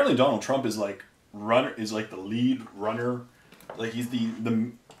 Apparently, Donald Trump is like the lead runner. Like, he's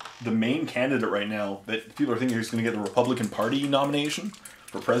the main candidate right now that people are thinking he's going to get the Republican Party nomination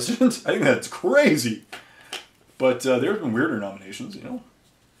for president. I think that's crazy. But there have been weirder nominations, you know.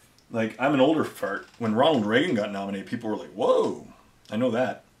 Like, I'm an older fart. When Ronald Reagan got nominated, people were like, "Whoa!" I know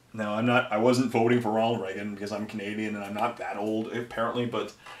that. Now, I wasn't voting for Ronald Reagan because I'm Canadian and I'm not that old, apparently.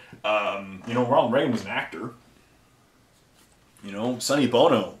 But you know, Ronald Reagan was an actor. You know, Sonny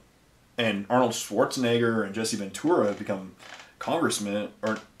Bono and Arnold Schwarzenegger and Jesse Ventura have become congressmen.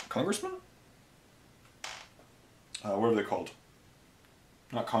 What are they called?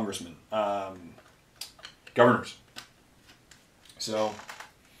 Not congressmen. Governors. So,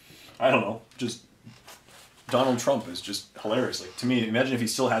 I don't know. Just Donald Trump is just hilarious. Like, to me, imagine if he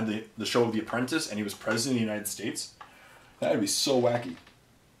still had the show The Apprentice and he was president of the United States. That would be so wacky.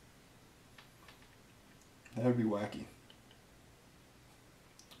 That would be wacky.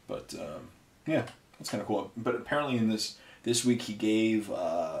 But yeah, that's kind of cool. But apparently in this week he gave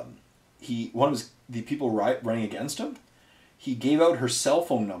one of the people running against him, he gave out her cell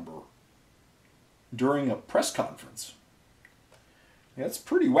phone number during a press conference. Yeah, that's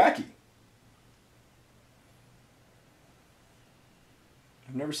pretty wacky.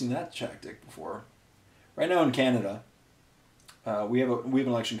 I've never seen that tactic before. Right now in Canada, we have an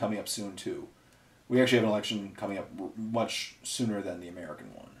election coming up soon too. We actually have an election coming up much sooner than the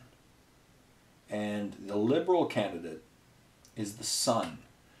American one. And the Liberal candidate is the son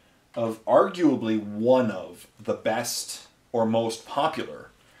of arguably one of the best or most popular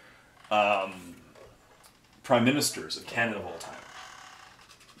prime ministers of Canada of all time,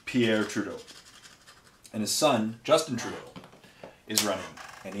 Pierre Trudeau. And his son, Justin Trudeau, is running.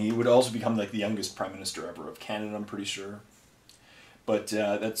 And he would also become like the youngest prime minister ever of Canada, I'm pretty sure. But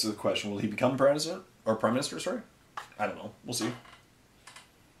that's the question. Will he become president? Or prime minister, sorry? I don't know. We'll see.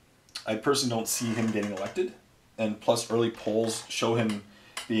 I personally don't see him getting elected. And plus, early polls show him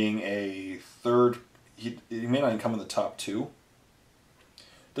being a third. He may not even come in the top two.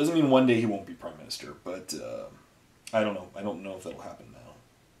 Doesn't mean one day he won't be prime minister, but I don't know. I don't know if that'll happen now.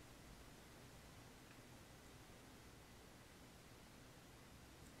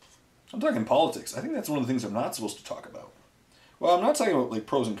 I'm talking politics. I think that's one of the things I'm not supposed to talk about. Well, I'm not talking about like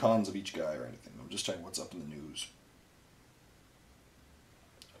pros and cons of each guy or anything. I'm just talking what's up in the news.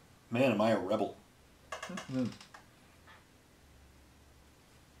 Man, am I a rebel.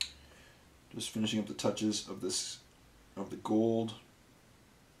 Just finishing up the touches of the gold.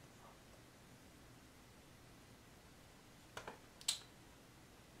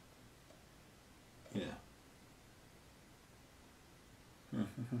 Yeah.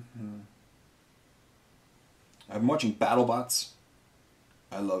 I'm watching BattleBots.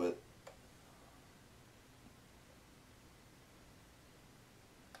 I love it.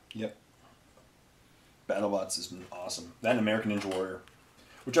 Yep. BattleBots has been awesome. That and American Ninja Warrior,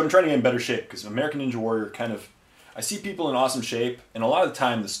 which I'm trying to get in better shape, because American Ninja Warrior kind of, I see people in awesome shape, and a lot of the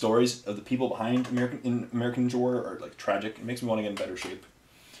time the stories of the people behind American Ninja Warrior are like tragic. It makes me want to get in better shape,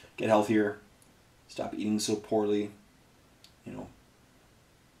 get healthier, stop eating so poorly, you know.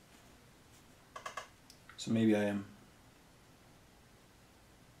 So maybe I am.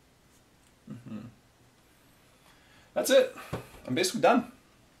 That's it. I'm basically done.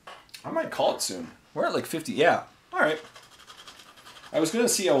 I might call it soon. We're at like 50. Yeah. All right. I was going to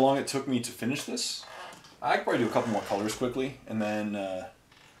see how long it took me to finish this. I could probably do a couple more colors quickly and then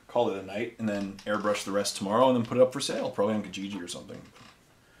call it a night and then airbrush the rest tomorrow and then put it up for sale. Probably on Kijiji or something.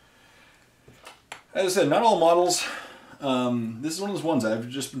 As I said, not all models. This is one of those ones I've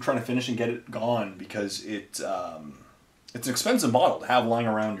just been trying to finish and get it gone because it's an expensive model to have lying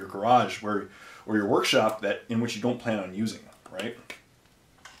around your garage or your workshop in which you don't plan on using, right?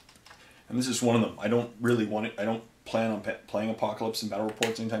 And this is one of them. I don't really want it. I don't plan on playing Apocalypse and Battle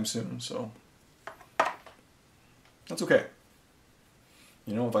Reports anytime soon, so that's okay.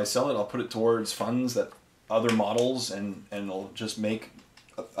 You know, if I sell it, I'll put it towards funds that other models and it'll just make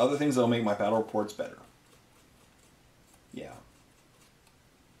other things that'll make my Battle Reports better. Yeah.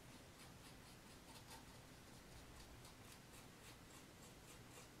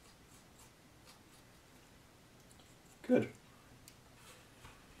 Good.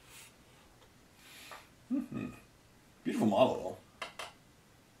 Beautiful model,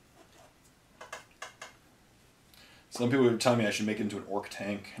 though. Some people were telling me I should make it into an orc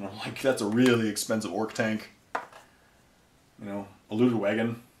tank, and I'm like, that's a really expensive orc tank. You know, a looted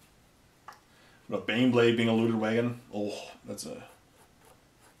wagon. But a baneblade being a looted wagon. Oh, that's a...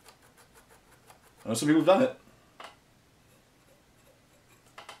 I know some people have done it.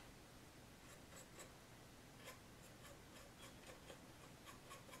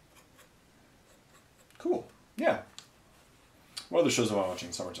 Cool. Yeah. What other shows am I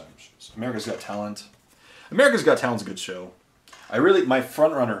watching? Summertime shows. America's Got Talent. America's Got Talent's a good show. My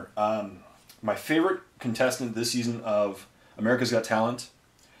front runner, my favorite contestant this season of America's Got Talent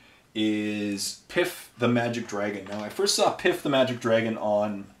is Piff the Magic Dragon. Now, I first saw Piff the Magic Dragon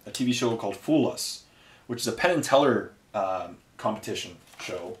on a TV show called Fool Us, which is a Penn and Teller competition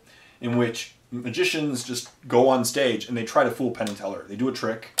show in which magicians just go on stage and they try to fool Penn and Teller. They do a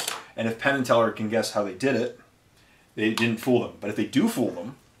trick, and if Penn and Teller can guess how they did it, they didn't fool them. But if they do fool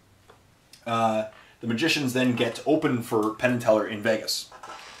them, the magicians then get to open for Penn and Teller in Vegas.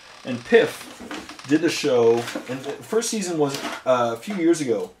 And Piff did the show, and the first season was a few years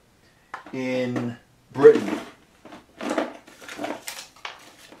ago in Britain.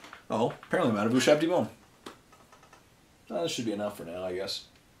 Oh, apparently I'm out of Bouchard Dibon. That should be enough for now, I guess.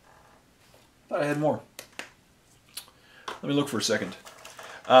 Thought I had more. Let me look for a second.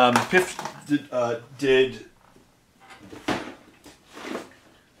 Piff did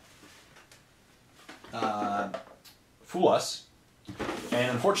Fool Us,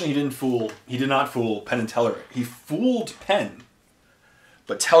 and unfortunately he did not fool Penn and Teller. He fooled Penn,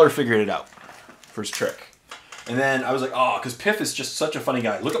 but Teller figured it out for his trick. And then I was like, oh, because Piff is just such a funny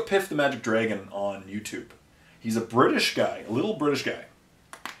guy. Look up Piff the Magic Dragon on YouTube. He's a British guy, a little British guy,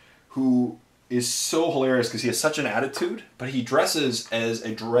 who is so hilarious because he has such an attitude, but he dresses as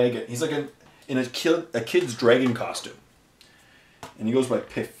a dragon. He's like in a kid's dragon costume. And he goes by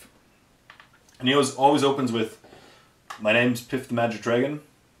Piff. And he always opens with, "My name's Piff the Magic Dragon.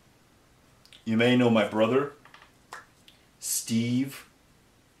 You may know my brother, Steve."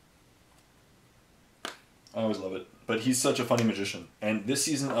 I always love it. But he's such a funny magician. And this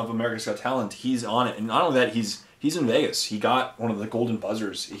season of America's Got Talent, he's on it. And not only that, he's in Vegas. He got one of the golden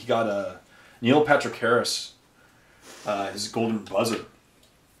buzzers. He got Neil Patrick Harris, his golden buzzer.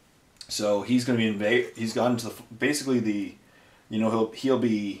 So he's going to be in Vegas. He's gotten to basically he'll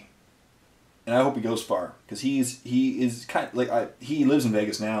be, and I hope he goes far, because he is kind of like, he lives in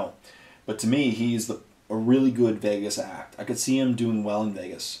Vegas now, but to me he's a really good Vegas act. I could see him doing well in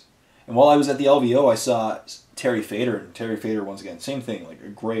Vegas. And while I was at the LVO, I saw Terry Fader, and Terry Fader, once again, same thing, like a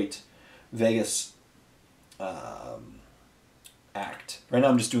great Vegas act. Right now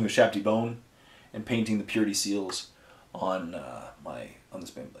I'm just doing the Shapty Bone and painting the Purity Seals on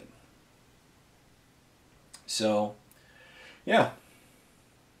this baneblade. So, yeah.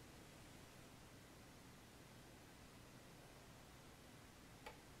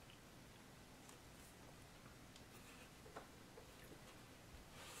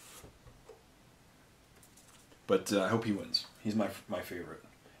 But I hope he wins. He's my favorite.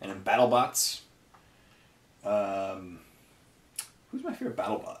 And in BattleBots, Who's my favorite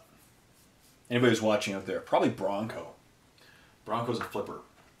BattleBot? Anybody who's watching out there, probably Bronco. Bronco's a flipper,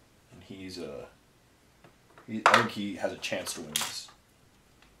 and I think he has a chance to win this.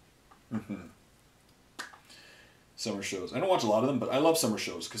 Summer shows. I don't watch a lot of them, but I love summer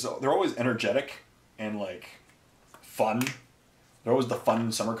shows because they're always energetic and like fun. They're always the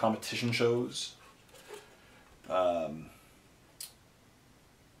fun summer competition shows.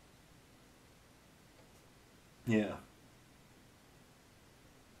 Yeah.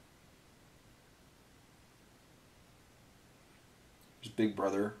 There's Big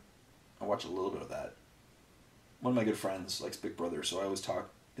Brother. I watch a little bit of that. One of my good friends likes Big Brother, so I always talk.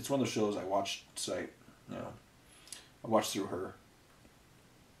 It's one of those shows I watch, so I watch through her.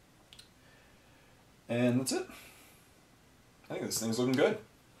 And that's it. I think this thing's looking good.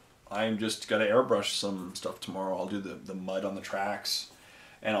 I'm just got to airbrush some stuff tomorrow. I'll do the mud on the tracks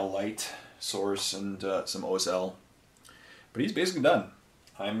and a light source and some OSL. But he's basically done.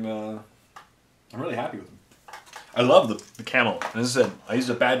 I'm really happy with him. I love the camo. As I said, I used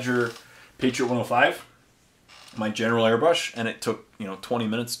a Badger Patriot 105, my general airbrush, and it took 20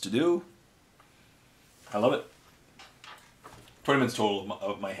 minutes to do. I love it. 20 minutes total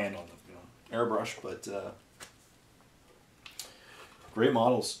of my hand on the airbrush, but great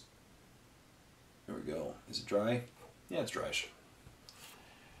models. There we go. Is it dry? Yeah, it's dryish.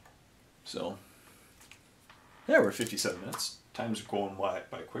 So, yeah, we're at 57 minutes. Time's going by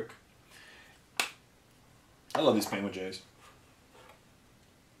quick. I love these Paint with J's.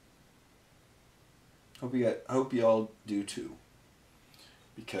 Hope you all do too,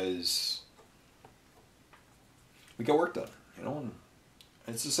 because we got work done, and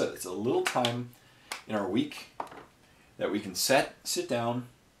it's just it's a little time in our week that we can sit down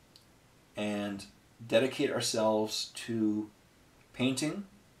and dedicate ourselves to painting,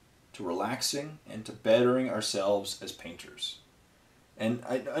 to relaxing, and to bettering ourselves as painters. And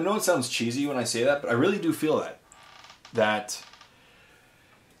I know it sounds cheesy when I say that, but I really do feel that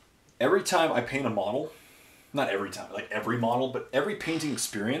every time I paint a model, not every time, like every model, but every painting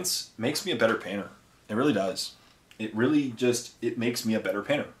experience makes me a better painter. It really does. It really it makes me a better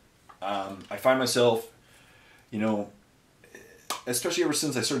painter. I find myself, especially ever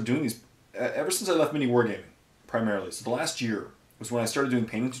since I started doing these, ever since I left mini wargaming, primarily. So the last year was when I started doing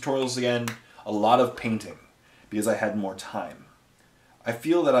painting tutorials again, a lot of painting, because I had more time. I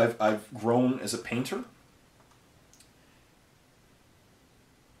feel that I've grown as a painter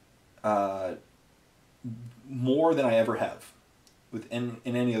more than I ever have in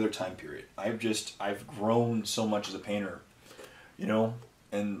any other time period. I've grown so much as a painter,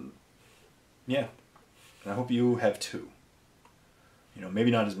 and yeah, and I hope you have too.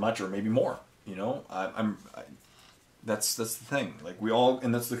 Maybe not as much or maybe more. That's the thing. Like we all,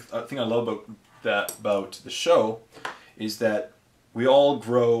 and that's the thing I love about the show, is that we all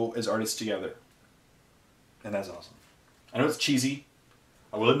grow as artists together, and that's awesome. I know it's cheesy.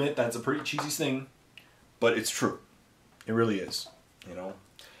 I will admit that's a pretty cheesy thing, but it's true. It really is,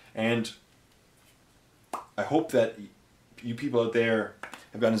 And I hope that you people out there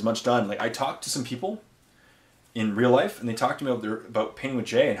have gotten as much done. Like I talked to some people in real life, and they talked to me about Painting with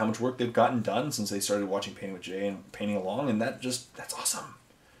Jay and how much work they've gotten done since they started watching Painting with Jay and painting along, and that's awesome.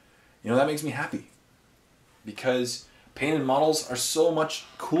 That makes me happy, because painted models are so much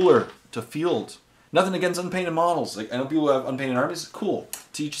cooler to field. Nothing against unpainted models. Like I know people who have unpainted armies, cool,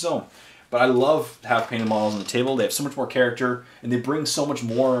 to each his own. But I love to have painted models on the table. They have so much more character, and they bring so much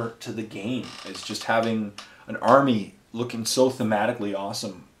more to the game. It's just having an army looking so thematically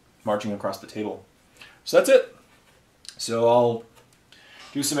awesome marching across the table. So that's it. So I'll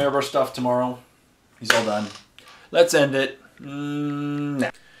do some airbrush stuff tomorrow. He's all done. Let's end it now.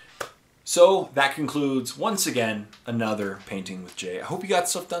 So that concludes, once again, another Painting with Jay. I hope you got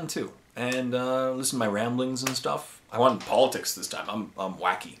stuff done too. And listen to my ramblings and stuff. I want politics this time. I'm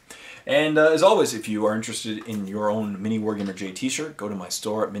wacky. And as always, if you are interested in your own Mini Wargamer J t-shirt, go to my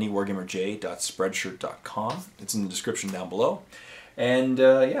store at miniwargamerj.spreadshirt.com. It's in the description down below. And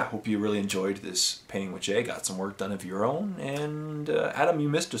yeah, hope you really enjoyed this Painting with Jay. Got some work done of your own. And Adam, you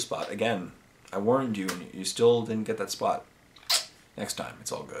missed a spot. Again, I warned you and you still didn't get that spot. Next time,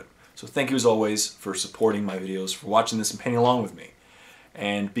 it's all good. So thank you as always for supporting my videos, for watching this and painting along with me,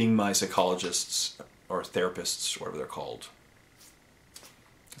 and being my psychologists or therapists, whatever they're called.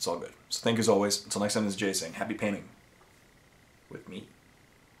 It's all good. So thank you as always. Until next time, this is Jay saying happy painting with me.